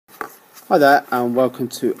Hi there, and welcome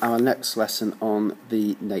to our next lesson on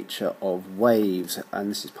the nature of waves, and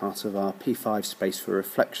this is part of our P5 Space for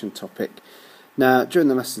Reflection topic. Now, during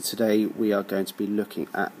the lesson today we are going to be looking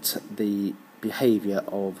at the behaviour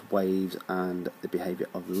of waves and the behaviour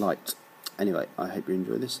of light. Anyway, I hope you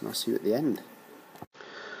enjoy this and I'll see you at the end.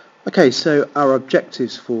 Okay, so our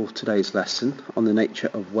objectives for today's lesson on the nature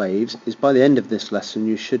of waves is by the end of this lesson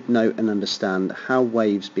you should know and understand how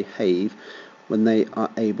waves behave when they are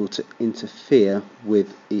able to interfere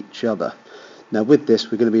with each other. Now with this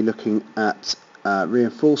we're going to be looking at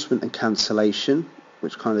reinforcement and cancellation,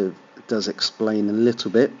 which kind of does explain a little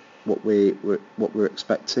bit what we're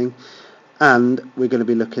expecting, and we're going to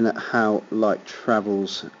be looking at how light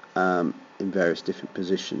travels in various different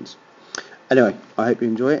positions. Anyway, I hope you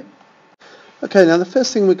enjoy it. Okay, now the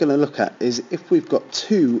first thing we're going to look at is if we've got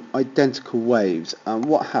two identical waves and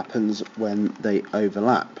what happens when they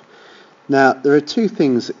overlap. Now, there are two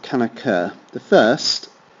things that can occur. The first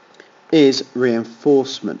is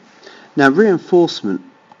reinforcement. Now, reinforcement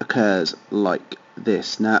occurs like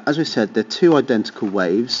this. Now, as we said, they're two identical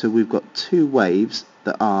waves, so we've got two waves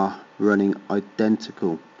that are running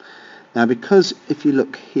identical. Now, because if you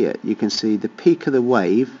look here, you can see the peak of the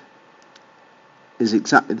wave is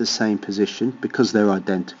exactly the same position because they're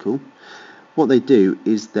identical. What they do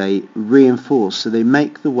is they reinforce, so they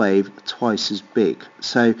make the wave twice as big.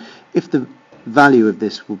 So if the value of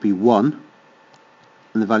this will be 1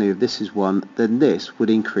 and the value of this is 1, then this would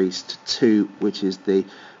increase to 2, which is the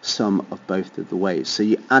sum of both of the waves. So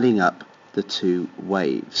you're adding up the two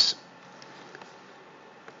waves.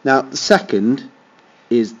 Now the second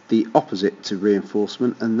is the opposite to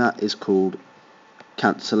reinforcement, and that is called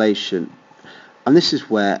cancellation. And this is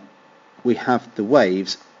where we have the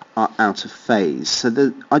waves are out of phase. So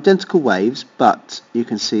they're identical waves, but you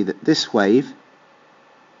can see that this wave,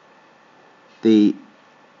 the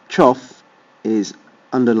trough is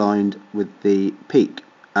underlined with the peak,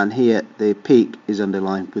 and here the peak is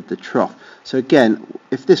underlined with the trough. So again,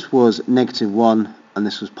 if this was -1 and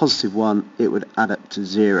this was +1, it would add up to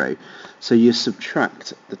 0. So you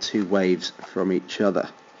subtract the two waves from each other.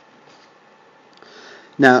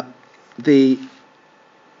 Now the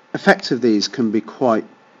effect of these can be quite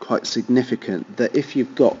significant, that if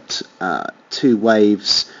you've got two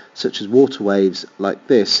waves such as water waves like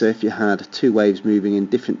this, so if you had two waves moving in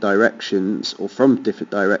different directions or from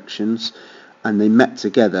different directions and they met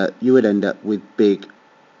together, you would end up with big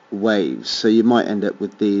waves. So you might end up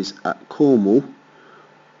with these at Cornwall,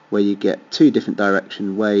 where you get two different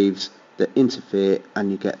direction waves that interfere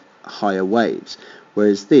and you get higher waves,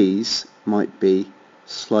 whereas these might be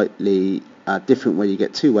slightly different, where you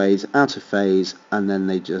get two waves out of phase and then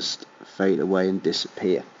they just fade away and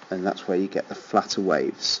disappear, and that's where you get the flatter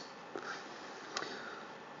waves.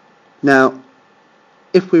 Now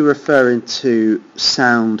if we refer into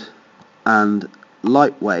sound and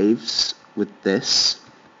light waves with this,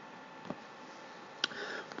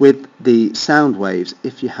 with the sound waves,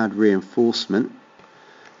 if you had reinforcement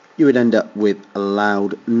you would end up with a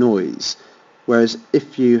loud noise, whereas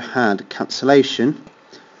if you had cancellation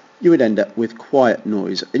you would end up with quiet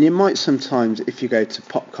noise. And you might sometimes, if you go to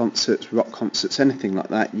pop concerts, rock concerts, anything like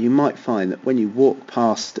that, you might find that when you walk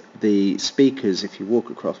past the speakers, if you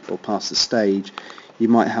walk across or past the stage, you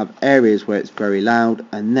might have areas where it's very loud,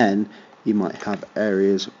 and then you might have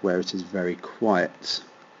areas where it is very quiet.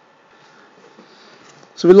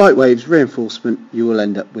 So with light waves, reinforcement, you will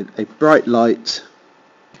end up with a bright light,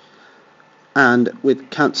 and with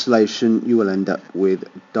cancellation you will end up with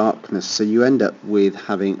darkness. So you end up with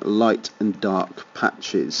having light and dark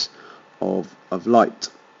patches of light.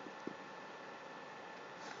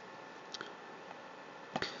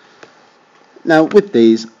 Now with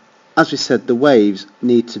these, as we said, the waves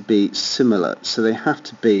need to be similar, so they have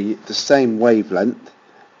to be the same wavelength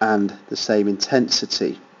and the same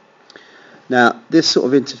intensity. Now this sort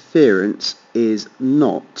of interference is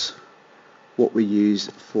not what we use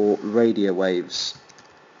for radio waves,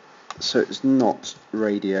 so it's not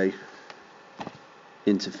radio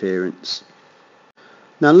interference.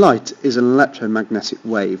 Now light is an electromagnetic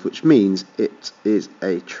wave, which means it is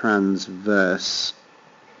a transverse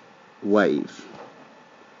wave.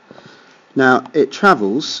 Now it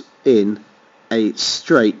travels in a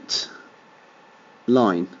straight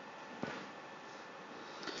line.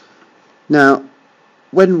 Now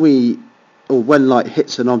when light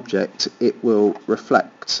hits an object, it will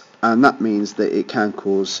reflect, and that means that it can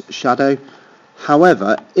cause shadow.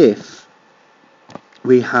 However, if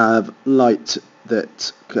we have light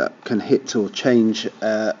that can hit or change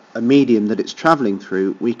a medium that it's travelling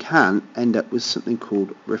through, we can end up with something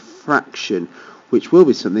called refraction, which will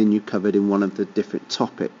be something you covered in one of the different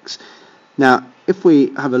topics. Now if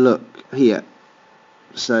we have a look here,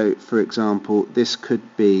 so for example this could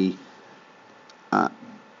be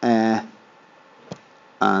air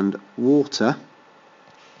and water.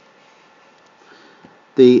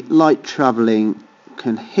 The light travelling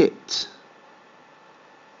can hit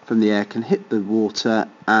from the air, can hit the water,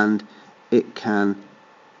 and it can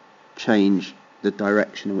change the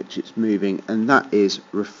direction in which it's moving, and that is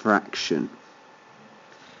refraction.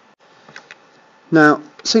 Now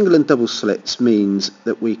single and double slits means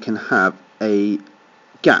that we can have a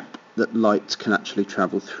gap that light can actually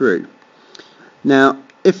travel through. Now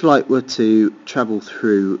if light were to travel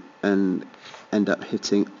through and end up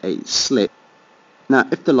hitting a slit, now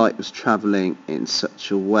if the light was travelling in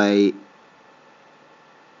such a way,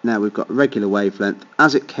 now we've got regular wavelength,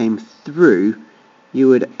 as it came through you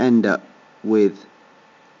would end up with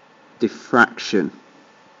diffraction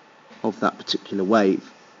of that particular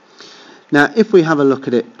wave. Now if we have a look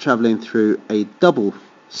at it travelling through a double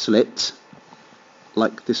slit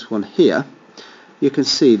like this one here, you can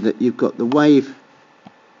see that you've got the waves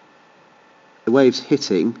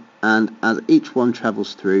hitting, and as each one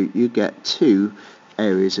travels through you get two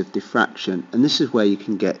areas of diffraction, and this is where you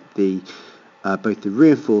can get the both the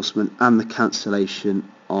reinforcement and the cancellation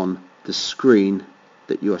on the screen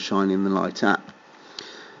that you are shining the light at.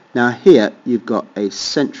 Now here you've got a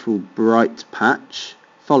central bright patch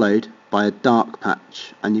followed by a dark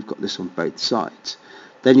patch, and you've got this on both sides.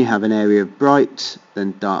 Then you have an area of bright,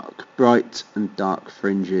 then dark, bright and dark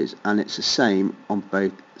fringes, and it's the same on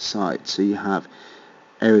both sides. So you have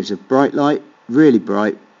areas of bright light, really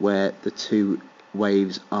bright, where the two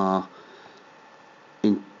waves are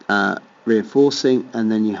reinforcing,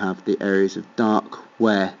 and then you have the areas of dark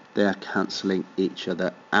where they are cancelling each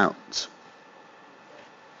other out.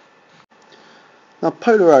 Now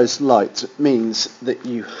polarised light means that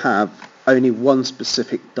you have only one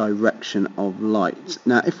specific direction of light.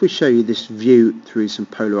 Now if we show you this view through some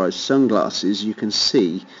polarised sunglasses, you can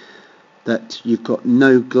see that you've got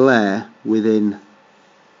no glare within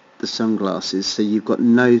the sunglasses, so you've got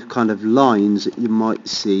no kind of lines that you might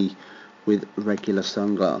see with regular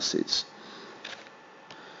sunglasses.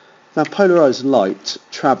 Now polarised light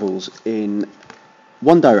travels in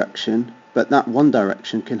one direction, but that one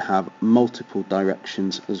direction can have multiple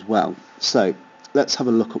directions as well. So let's have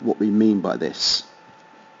a look at what we mean by this.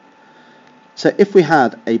 So if we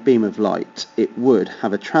had a beam of light, it would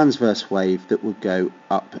have a transverse wave that would go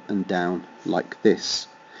up and down like this.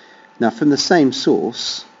 Now from the same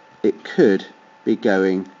source, it could be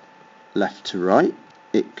going left to right,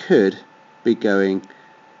 it could be going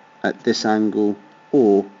at this angle,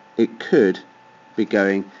 or it could be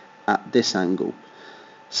going at this angle.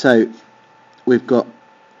 So we've got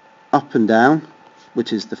up and down,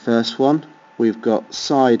 which is the first one. We've got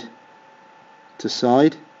side to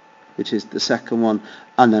side, which is the second one,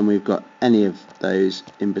 and then we've got any of those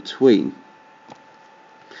in between.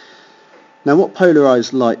 Now what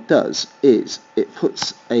polarised light does is it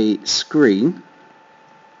puts a screen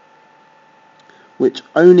which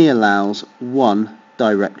only allows one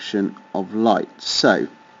direction of light. So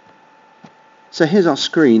here's our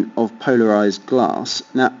screen of polarised glass.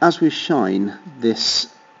 Now as we shine this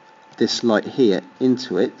light here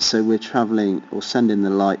into it, so we're travelling or sending the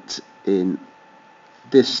light in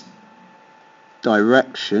this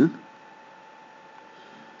direction.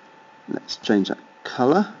 Let's change that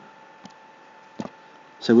colour.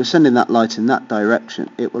 So we're sending that light in that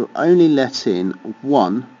direction. It will only let in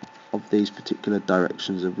one of these particular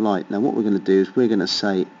directions of light. Now what we're going to do is we're going to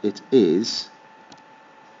say it is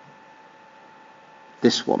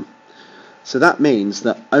this one. So that means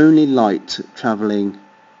that only light travelling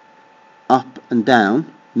up and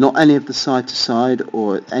down, not any of the side to side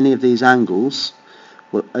or any of these angles,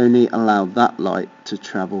 will only allow that light to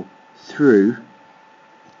travel through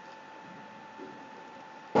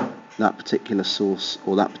that particular source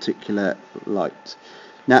or that particular light.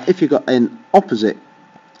 Now if you've got an opposite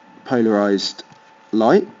polarised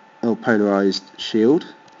light or polarised shield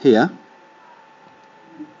here,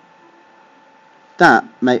 that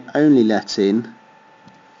may only let in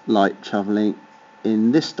light travelling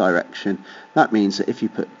in this direction. That means that if you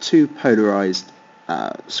put two polarised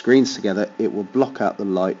screens together, it will block out the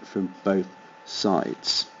light from both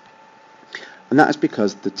sides. And that is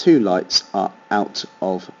because the two lights are out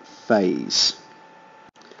of phase.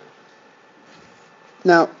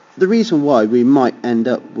 Now the reason why we might end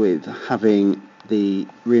up with having the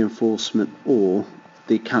reinforcement or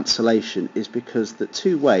the cancellation is because the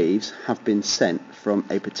two waves have been sent from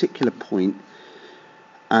a particular point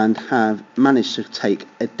and have managed to take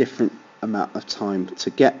a different amount of time to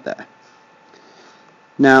get there.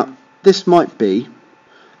 Now this might be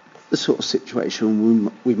the sort of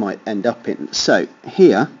situation we might end up in. So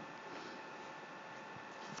here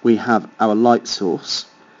we have our light source.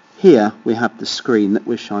 Here we have the screen that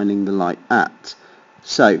we're shining the light at.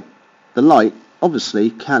 So the light obviously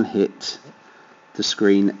can hit the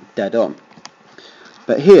screen dead on.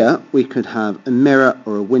 But here we could have a mirror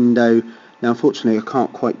or a window. Now unfortunately I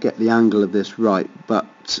can't quite get the angle of this right,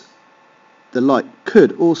 but the light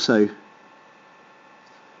could also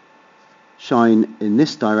shine in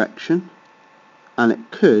this direction and it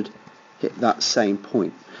could hit that same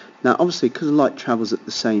point. Now obviously because the light travels at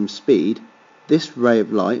the same speed, this ray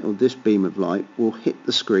of light or this beam of light will hit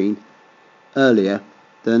the screen earlier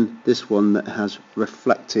than this one that has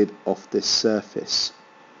reflected off this surface.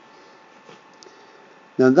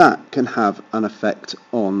 Now that can have an effect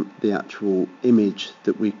on the actual image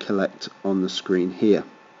that we collect on the screen here.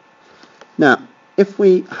 Now if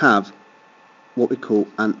we have what we call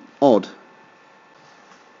an odd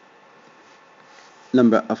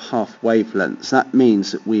number of half wavelengths, that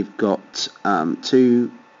means that we've got 1,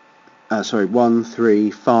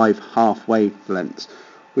 3, 5 half wavelengths.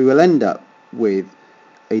 We will end up with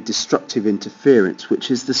a destructive interference which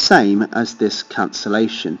is the same as this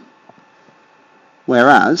cancellation.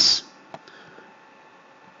 Whereas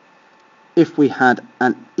if we had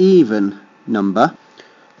an even number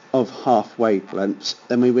of half wavelengths,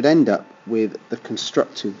 then we would end up with the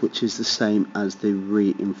constructive, which is the same as the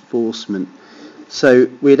reinforcement. So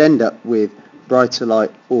we'd end up with brighter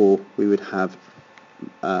light, or we would have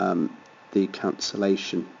the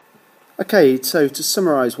cancellation. Okay, so to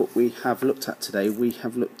summarise what we have looked at today, we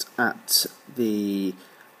have looked at the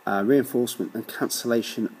reinforcement and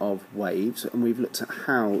cancellation of waves, and we've looked at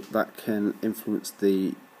how that can influence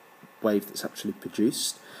the wave that's actually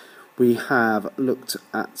produced. We have looked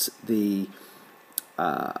at the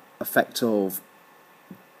effect of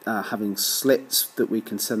having slits that we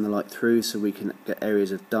can send the light through, so we can get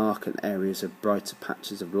areas of dark and areas of brighter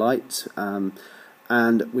patches of light.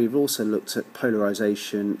 And we've also looked at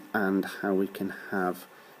polarization and how we can have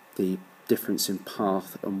the difference in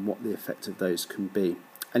path and what the effect of those can be.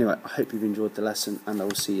 Anyway, I hope you've enjoyed the lesson, and I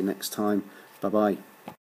will see you next time. Bye bye.